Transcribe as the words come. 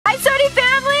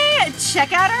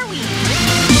check out our week.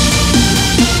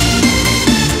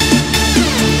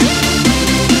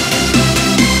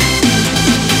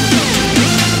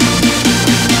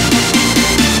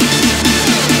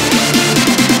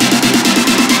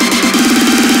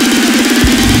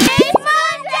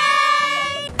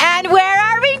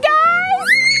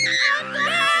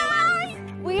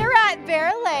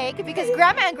 Because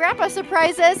Grandma and Grandpa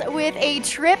surprised us with a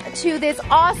trip to this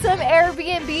awesome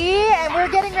Airbnb, and we're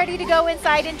getting ready to go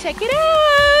inside and check it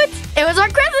out. It was our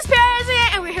Christmas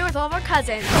present, and we're here with all of our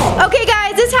cousins. Okay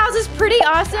guys, this house is pretty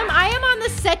awesome. I am on the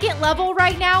second level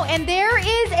right now, and there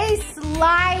is a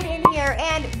slide in here.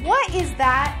 And what is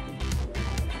that?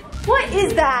 What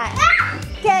is that?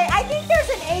 Okay, I think there's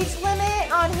an age limit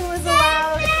on who is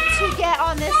allowed to get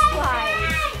on this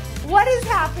slide. What is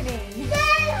happening?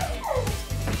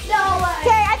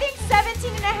 Okay, I think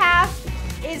 17 and a half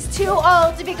is too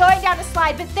old to be going down a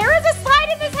slide, but there is a slide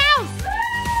in this house.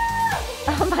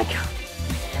 Oh my God.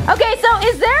 Okay, so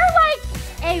is there like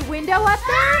a window up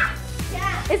there?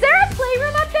 Yeah. Is there a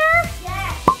playroom up there?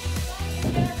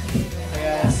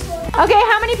 Yes. Okay,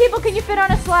 how many people can you fit on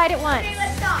a slide at once? Okay,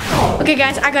 let's stop. Okay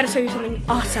guys, I gotta show you something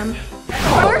awesome.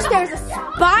 First, there's a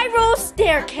spiral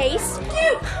staircase.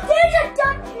 Dude, there's a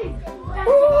ducky.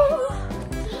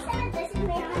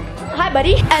 Hi,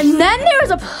 buddy. And then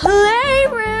there's a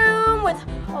playroom with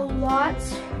a lot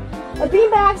of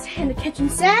beanbags and the kitchen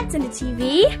sets and the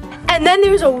TV. And then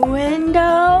there's a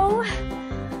window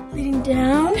leading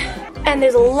down. And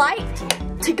there's a light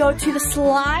to go to the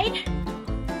slide.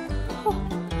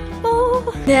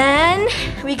 Oh. Then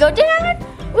we go down.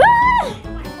 Woo!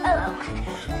 Oh.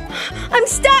 I'm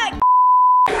stuck.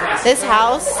 This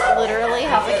house literally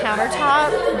has a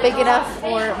countertop big enough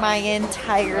for my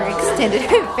entire extended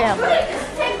family.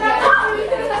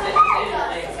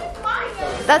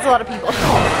 That's a lot of people.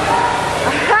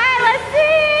 Alright, let's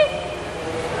see!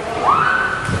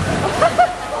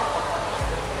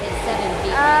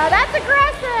 That's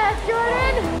aggressive,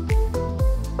 Jordan!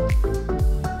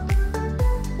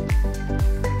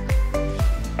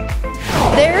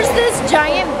 There's this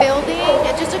giant building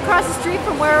just across the street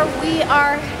from where we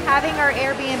are having our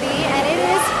Airbnb, and it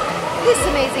is this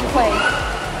amazing place.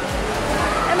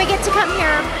 And we get to come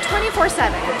here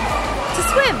 24/7 to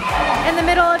swim in the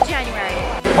middle of January.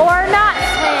 Or not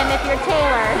swim if you're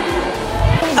Taylor.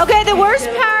 Okay, the worst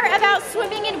part about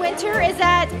swimming in winter is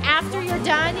that after you're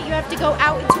done, you have to go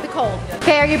out into the cold.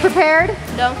 Okay, are you prepared?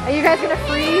 No. Are you guys gonna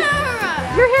freeze?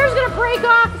 Your hair's gonna break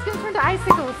off. It's gonna turn to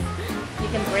icicles.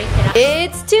 Can break it up.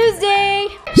 It's Tuesday.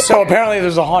 So apparently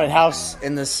there's a haunted house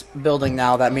in this building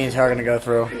now that me and Tara are gonna go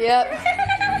through. Yep.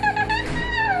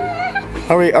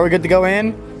 Are we good to go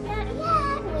in?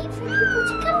 Wait for people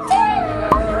to come down.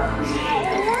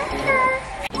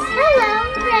 Hello,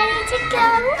 ready to go?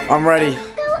 I'm ready.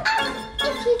 Go up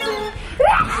if you do.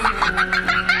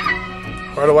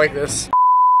 I don't like this.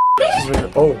 This is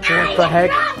weird. Oh, what the heck?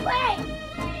 Bow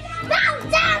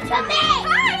down to me!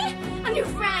 Hi, a new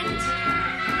friend.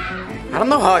 I don't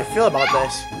know how I feel about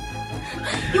this.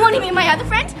 You want to meet my other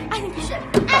friend? I think you should.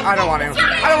 I don't want to.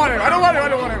 I don't want to. I don't want to. I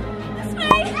don't want to.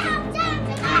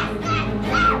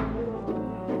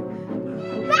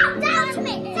 Bow down to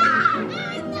me!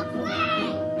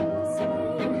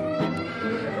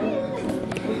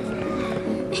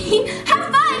 Have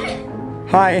fun!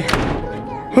 Hi.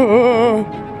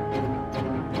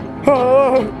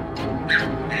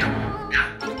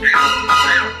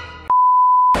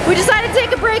 We decided to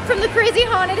take a break from the crazy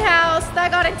haunted house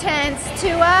that got intense to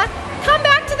come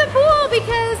back to the pool,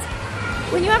 because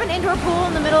when you have an indoor pool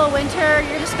in the middle of winter,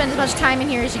 you're gonna spend as much time in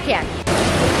here as you can.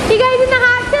 You guys in the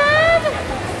hot tub?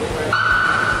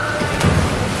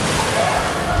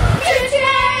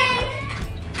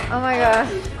 Oh my god.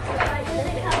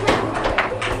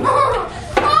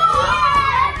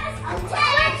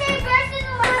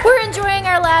 We're enjoying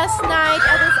our last night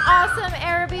at this awesome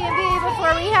Airbnb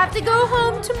before we have to go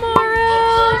home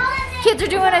tomorrow. Kids are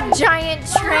doing a giant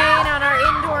train on our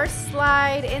indoor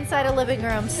slide inside a living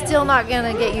room. Still not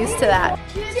gonna get used to that.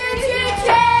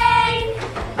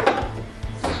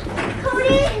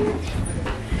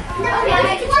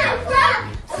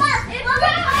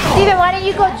 Steven, why don't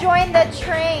you go join the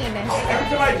train?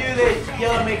 Every time I do this,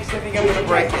 Yella makes me think I'm gonna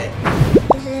break it.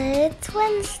 It's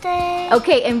Wednesday.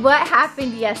 Okay, and what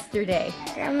happened yesterday?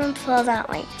 Grandma pulled out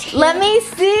my teeth. Let me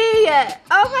see.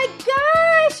 Oh my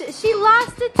gosh, she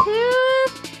lost a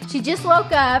tooth. She just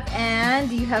woke up, and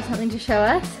do you have something to show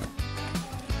us?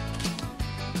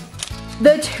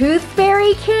 The tooth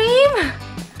fairy came?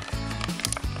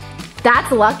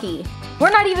 That's lucky. We're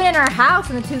not even in our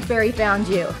house and the tooth fairy found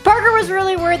you. Parker was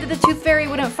really worried that the tooth fairy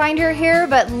wouldn't find her here,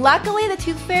 but luckily the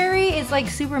tooth fairy is like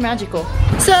super magical.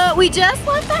 So we just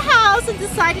left the house and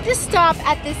decided to stop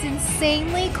at this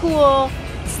insanely cool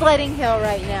sledding hill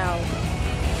right now.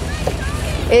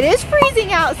 It is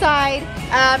freezing outside,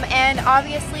 and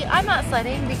obviously I'm not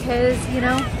sledding because, you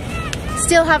know,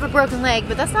 still have a broken leg,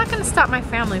 but that's not gonna stop my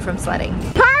family from sledding.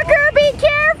 Parker, be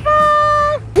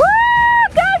careful! Woo!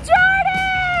 Go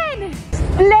Jordan!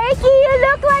 Blakey, you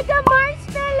look like a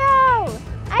marshmallow!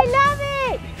 I love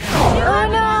it! Oh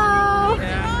no!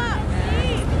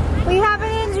 We have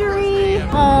an injury.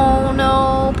 Oh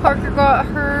no, Parker got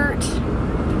hurt.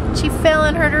 She fell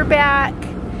and hurt her back.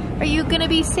 Are you gonna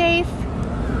be safe?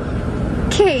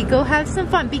 Okay, go have some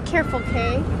fun. Be careful,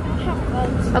 okay?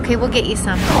 Okay, we'll get you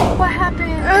some. What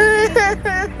happened?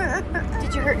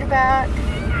 Did you hurt your back?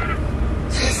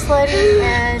 She was sledding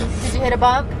and did you hit a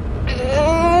bump?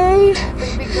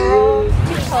 Pretty big girl.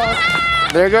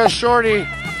 There goes Shorty.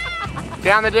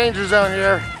 Down the danger zone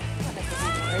here.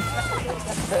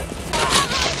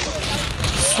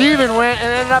 Steven went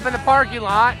and ended up in the parking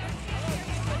lot.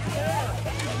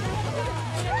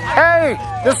 Hey,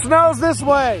 the snow's this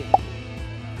way.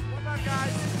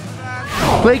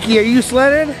 Blakey, are you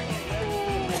sledding?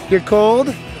 You're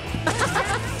cold?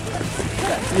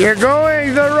 You're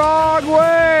going the wrong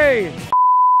way!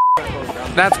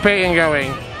 That's Payton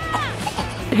going.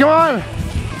 Come on!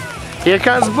 Here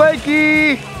comes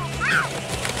Blakey!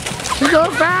 You're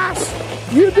going fast!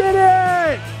 You did it!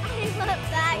 I went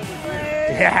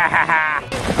backwards. Yeah!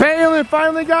 Payton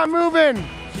finally got moving!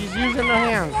 She's using her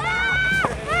hands.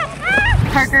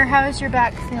 Parker, how is your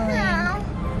back feeling? No.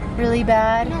 Really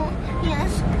bad? No.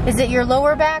 Yes. Is it your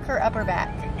lower back or upper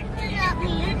back? Not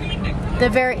me. The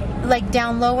very, like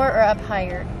down lower or up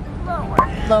higher? Lower.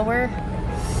 Lower?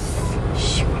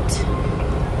 Shoot.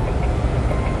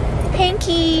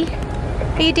 Pinky,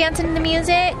 are you dancing to the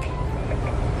music?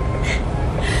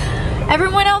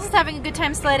 Everyone else is having a good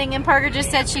time sledding, and Parker just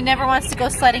said she never wants to go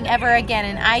sledding ever again,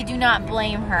 and I do not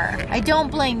blame her. I don't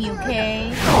blame you,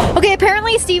 okay? Okay,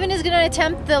 apparently Steven is gonna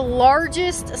attempt the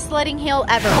largest sledding hill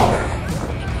ever.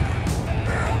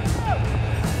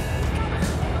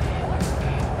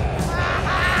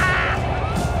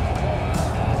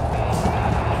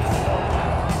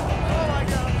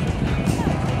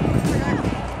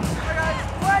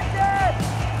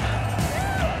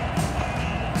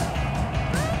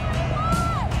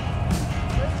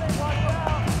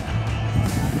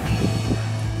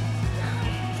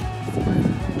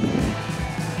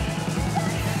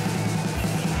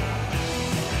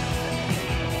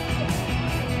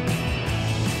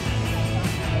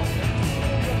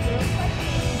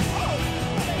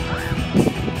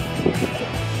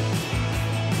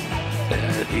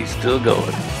 He's still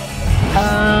going.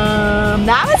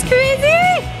 That was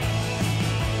crazy!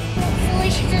 Hopefully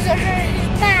she doesn't hurt his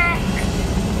back.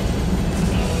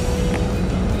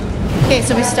 Okay,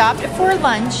 so we stopped for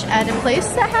lunch at a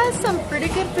place that has some pretty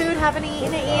good food. Haven't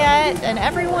eaten it yet, and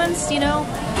everyone's, you know,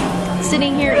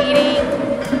 sitting here eating,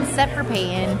 except for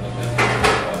Payton.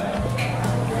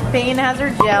 Payton has her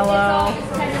Jello.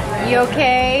 You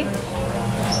okay?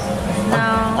 No.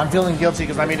 I'm feeling guilty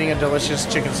because I'm eating a delicious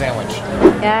chicken sandwich.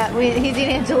 Yeah, he's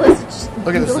eating a delicious.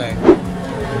 Look at this thing.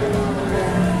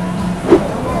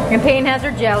 And Payton has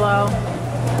her Jello.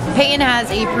 Payton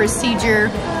has a procedure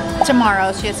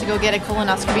tomorrow. She has to go get a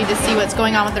colonoscopy to see what's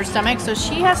going on with her stomach. So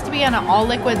she has to be on an all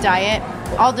liquid diet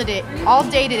all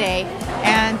day today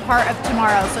and part of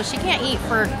tomorrow. So she can't eat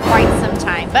for quite some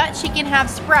time, but she can have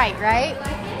Sprite, right?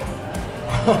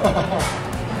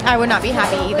 I would not be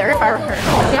happy either if I were her.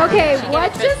 Okay,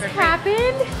 what just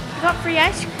happened? I got free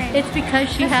ice cream. It's because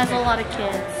she has a lot of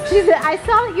kids. She said, I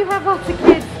saw that you have lots of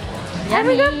kids. And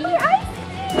we got free ice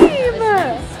cream.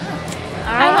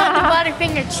 I want the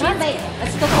Butterfinger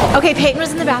cheese. Okay, Payton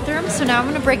was in the bathroom, so now I'm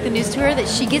gonna break the news to her that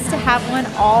she gets to have one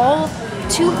all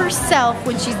to herself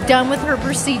when she's done with her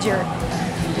procedure.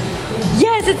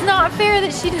 Yes, it's not fair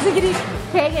that she doesn't get it.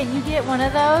 Payton, you get one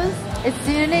of those as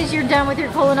soon as you're done with your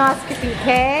colonoscopy,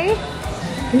 okay?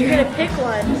 You're gonna pick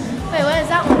one. Wait, what is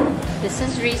that one? This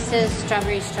is Reese's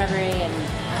strawberry, and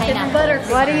pineapple.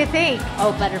 Butterfinger. What do you think?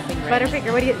 Oh, Butterfinger.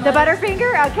 Butterfinger, what do you, the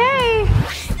Butterfinger? Okay.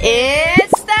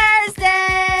 It's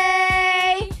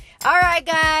Thursday. All right,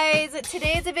 guys,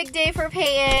 today is a big day for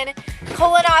Payton.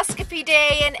 Colonoscopy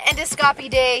day and endoscopy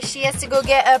day. She has to go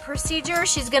get a procedure.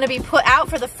 She's gonna be put out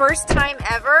for the first time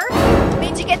ever. It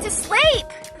means you get to sleep.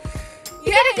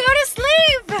 You get to go to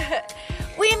sleep.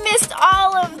 We missed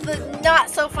all of the not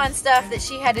so fun stuff that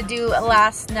she had to do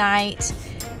last night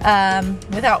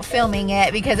without filming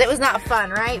it because it was not fun,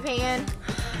 right, Payton?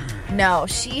 No,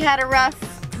 she had a rough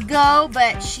go,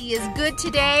 but she is good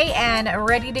today and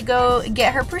ready to go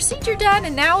get her procedure done.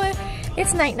 And now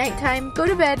it's night time. Go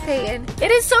to bed, Payton.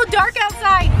 It is so dark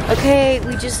outside. Okay,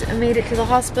 we just made it to the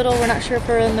hospital. We're not sure if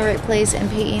we're in the right place, and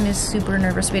Payton is super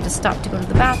nervous. We had to stop to go to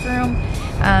the bathroom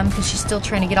because she's still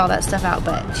trying to get all that stuff out,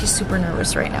 but she's super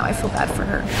nervous right now. I feel bad for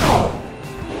her.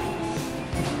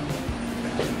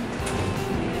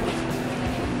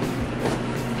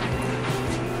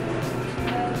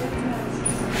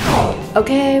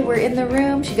 Okay, we're in the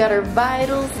room. She got her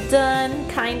vitals done,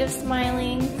 kind of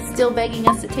smiling, still begging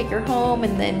us to take her home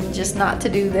and then just not to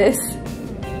do this.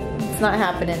 It's not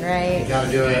happening, right? You gotta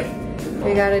do it.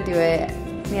 We gotta do it.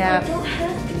 Yeah. I don't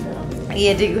have to though.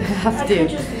 You do have to.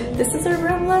 This is her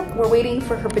room, look. We're waiting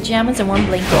for her pajamas and warm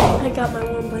blanket. I got my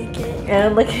warm blanket.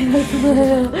 And look at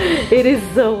us. It is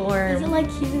so warm. Is it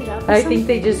like heated up? I think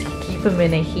they just keep them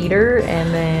in a heater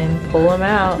and then pull them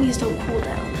out. Please don't cool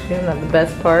down. Isn't that the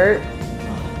best part?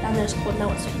 That is cool.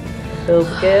 Now it's Feels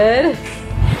good.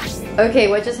 Okay,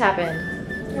 what just happened?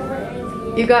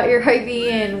 You got your IV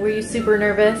in. Were you super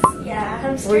nervous? Yeah,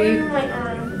 I'm scared of my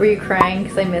arm. Were you crying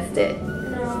because I missed it?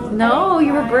 No. No,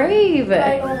 you were brave.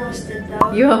 I almost did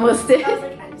though. You almost did? I was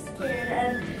like, I'm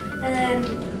scared. And then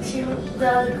the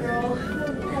other girl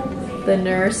helped me. The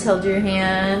nurse held your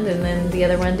hand and then the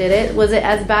other one did it. Was it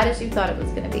as bad as you thought it was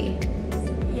going to be?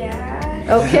 Yeah.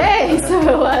 Okay, so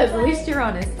it was. At least you're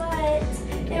honest. But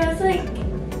it was like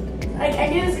I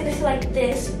knew it was gonna feel like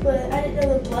this, but I didn't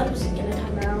know the blood was gonna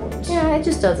come out. Yeah, it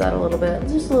just does that a little bit.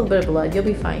 Just a little bit of blood. You'll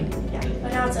be fine. Yeah,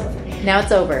 but now it's over. Now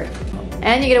it's over.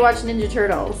 And you get to watch Ninja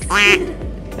Turtles.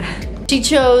 She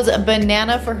chose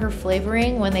banana for her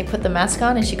flavoring when they put the mask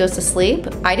on and she goes to sleep.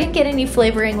 I didn't get any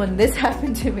flavoring when this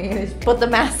happened to me. I just put the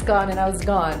mask on and I was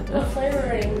gone. What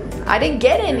flavoring? I didn't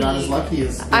get any. You're not as lucky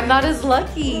as... I'm not as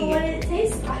lucky. What did it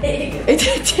taste like? It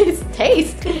didn't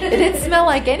taste. It didn't smell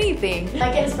like anything.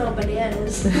 I can smell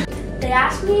bananas. They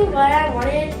asked me what I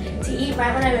wanted to eat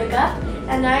right when I wake up,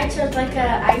 and I chose like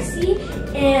a icy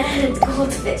and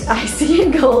goldfish. Icy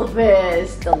and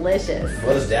goldfish. Delicious.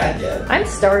 What does Dad get? I'm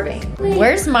starving.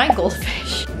 Where's my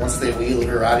goldfish? Once they wheel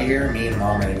her out of here, me and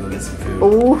Mom are gonna go get some food.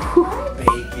 Ooh.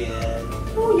 Bacon,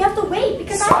 Oh, you have to wait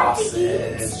because I have to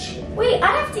eat. sausage, Wait, I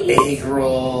have to eat. egg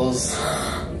rolls.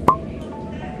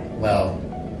 Well,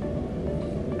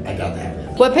 I got that.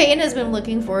 What Payton has been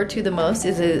looking forward to the most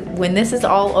is when this is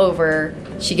all over,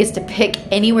 she gets to pick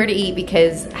anywhere to eat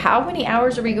because how many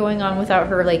hours are we going on without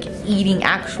her like eating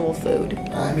actual food?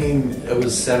 I mean, it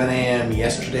was 7 a.m.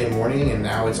 yesterday morning and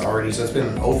now it's already, so it's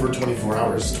been over 24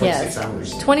 hours, 26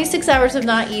 hours. 26 hours of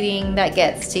not eating, that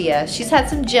gets to you. She's had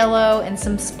some Jell-O and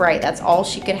some Sprite. That's all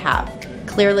she could have.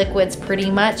 Clear liquids pretty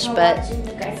much, but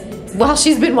while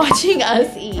she's been watching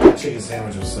us eat. That chicken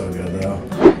sandwich was so good though.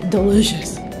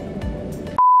 Delicious.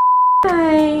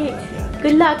 Hi.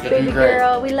 Good luck, You're baby doing great.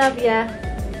 girl. We love ya.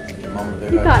 Your mom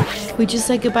and dad. We just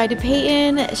said goodbye to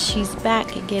Payton. She's back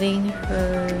getting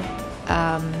her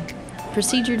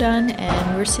procedure done,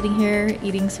 and we're sitting here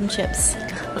eating some chips.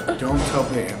 Don't tell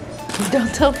Payton.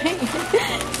 Don't tell Payton.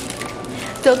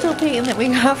 Don't tell Payton that we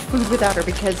have food without her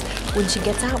because when she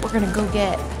gets out, we're gonna go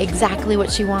get exactly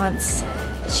what she wants.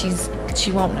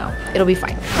 She won't know. It'll be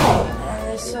fine.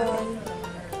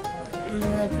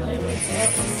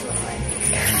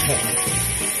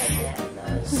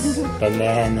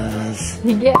 Bananas.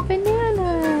 You get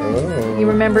bananas. Oh. You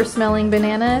remember smelling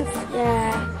bananas?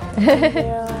 Yeah.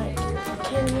 They're like,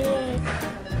 can we,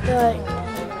 like,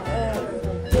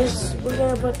 this, we're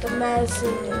gonna put the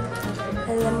medicine in,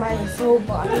 and then my full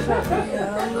body felt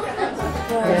numb.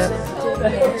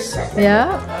 Yeah.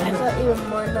 I felt even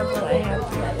more numb when I had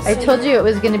the medicine. I told you it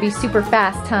was going to be super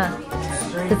fast, huh?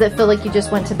 Does it feel like you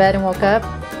just went to bed and woke up?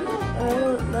 I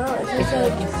don't know. It's just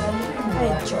like I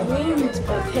had dreams,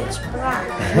 but pitch black.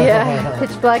 Yeah,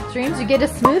 pitch black dreams. You get a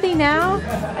smoothie now.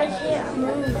 I can't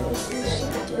move. This is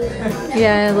shit.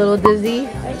 Yeah, a little dizzy.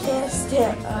 I can't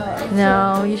stand up.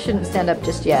 No, you shouldn't stand up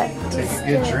just yet. Take a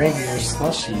good drink of your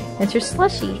slushy. It's your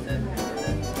slushy.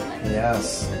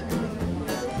 Yes.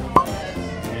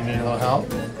 You need a little help?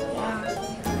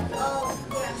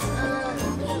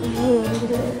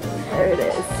 There it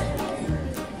is.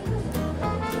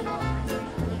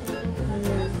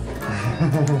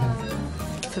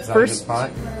 It's the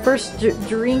first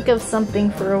drink of something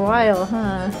for a while,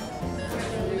 huh?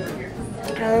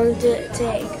 How long did it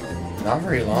take? Not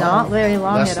very long. Not very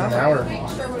long Less at than all. an hour.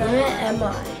 Where am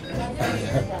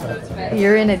I?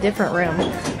 You're in a different room.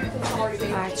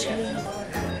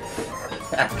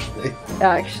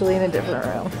 Actually in a different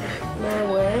room. Am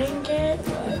I wearing it?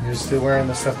 You're still wearing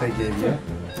the stuff they gave you.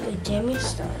 They gave me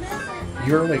stuff.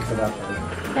 You were awake for that part.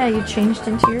 Yeah, you changed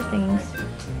into your things.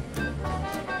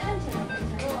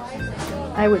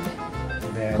 I would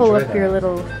Yeah, pull enjoy up your that.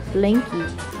 little blankie.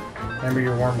 Remember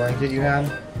your warm blanket you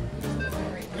had?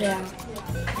 Yeah.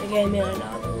 They gave me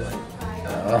another one.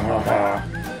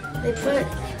 Oh. They put,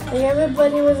 like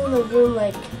everybody was in the room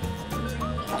like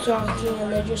jogging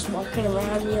and they're just walking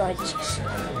around me like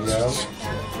Yep.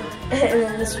 and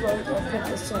then this one will put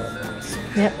this on.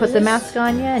 Yeah, put the mask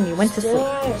on you and you went to Still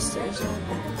sleep. anesthesia.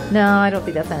 No, I don't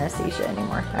think that's anesthesia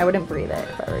anymore. I wouldn't breathe it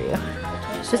if I were you.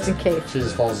 Just in case. She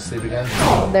just falls asleep again.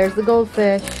 There's the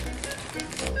goldfish.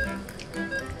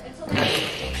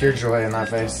 Pure joy in that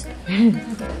face.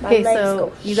 Okay,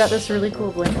 so you got this really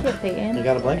cool blanket, Peyton. You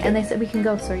got a blanket? And they said we can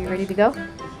go, so are you ready to go?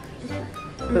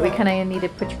 But we kind of need to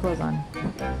put your clothes on.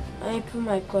 I put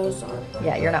my clothes on.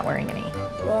 Yeah, you're not wearing any.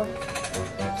 Well,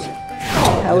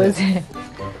 How is it?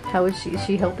 How is she? Is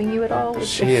she helping you at all?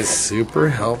 She is super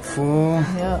helpful.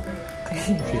 Yeah.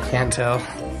 If you can't tell.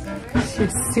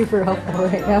 She's super helpful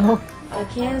right now. I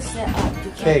can't sit up.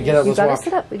 Okay, get up. You Let's gotta walk.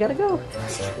 sit up. We gotta go.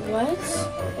 What?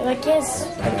 If I can't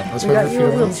Let's We move got your you feet a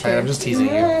over. wheelchair. I'm just teasing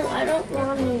you. No, I don't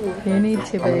want to. You need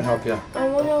to, I'm gonna babe. help you. I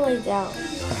want to lay down.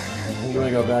 You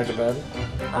wanna go back to bed?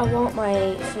 I want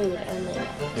my food and lay down.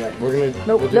 Yeah, we're gonna.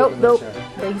 Nope, we'll do it nope, in the nope. wheelchair.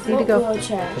 Ladies need to What go.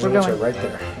 wheelchair? There's We're a wheelchair going. right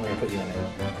there. We're gonna put you in it.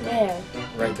 There.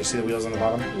 Right there. See the wheels on the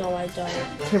bottom? No, I don't.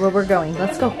 Okay, well, we're going.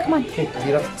 Let's go. Come on. Okay,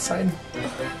 feet up to the side.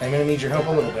 I'm gonna need your help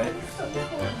a little bit.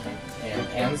 And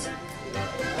hands.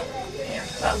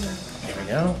 Hands up. Here we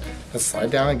go. Let's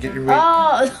slide down and get your weight.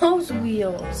 Oh, those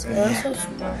wheels. They're so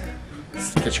smart.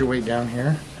 Get your weight down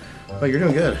here. Oh, you're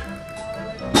doing good.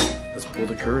 Let's pull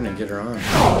the curtain and get her on.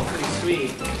 Pretty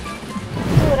sweet.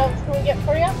 What else can we get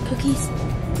for you? Cookies.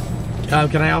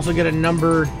 Can I also get a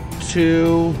number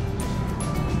 2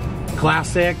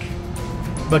 classic?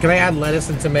 But can I add lettuce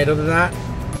and tomato to that?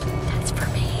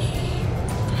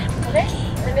 Okay.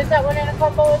 And is that one in a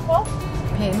combo as well?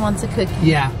 Peyton wants a cookie.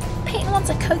 Yeah. Peyton wants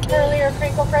a cookie. Curly or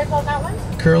crinkle fries on that one?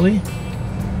 Curly?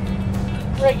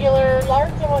 Regular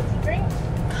large and what to drink?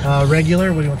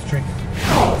 Regular? What do you want to drink?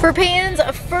 For Peyton's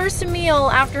first meal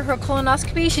after her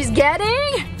colonoscopy, she's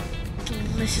getting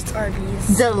Delicious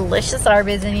Arby's. delicious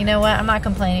Arby's. And you know what? I'm not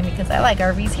complaining because I like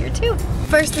Arby's here too.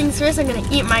 First things first, I'm gonna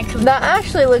eat my cookie. That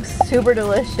actually looks super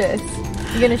delicious.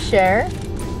 You gonna share?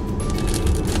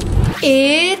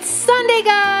 It's Sunday,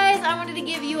 guys. I wanted to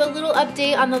give you a little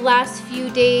update on the last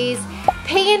few days.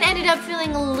 Peyton ended up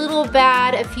feeling a little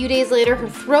bad a few days later. Her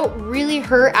throat really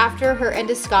hurt after her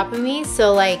endoscopy.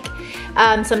 So like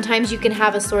sometimes you can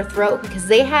have a sore throat because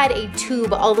they had a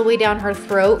tube all the way down her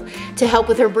throat to help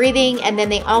with her breathing, and then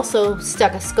they also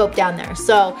stuck a scope down there.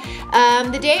 So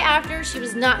the day after, she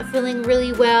was not feeling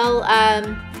really well.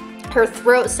 Her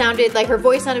throat sounded like her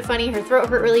voice sounded funny, her throat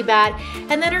hurt really bad,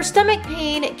 and then her stomach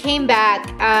pain came back.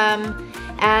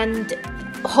 And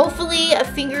hopefully,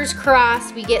 fingers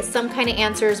crossed, we get some kind of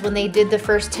answers when they did the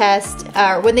first test.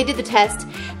 When they did the test,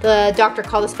 the doctor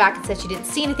called us back and said she didn't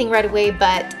see anything right away,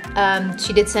 but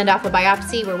she did send off a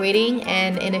biopsy. We're waiting,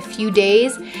 and in a few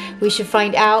days, we should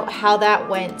find out how that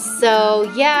went. So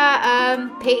yeah,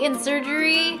 Peyton's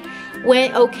surgery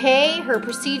went okay. Her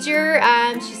procedure,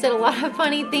 she said a lot of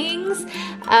funny things.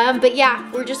 But yeah,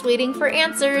 we're just waiting for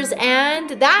answers, and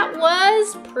that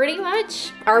was pretty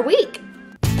much our week.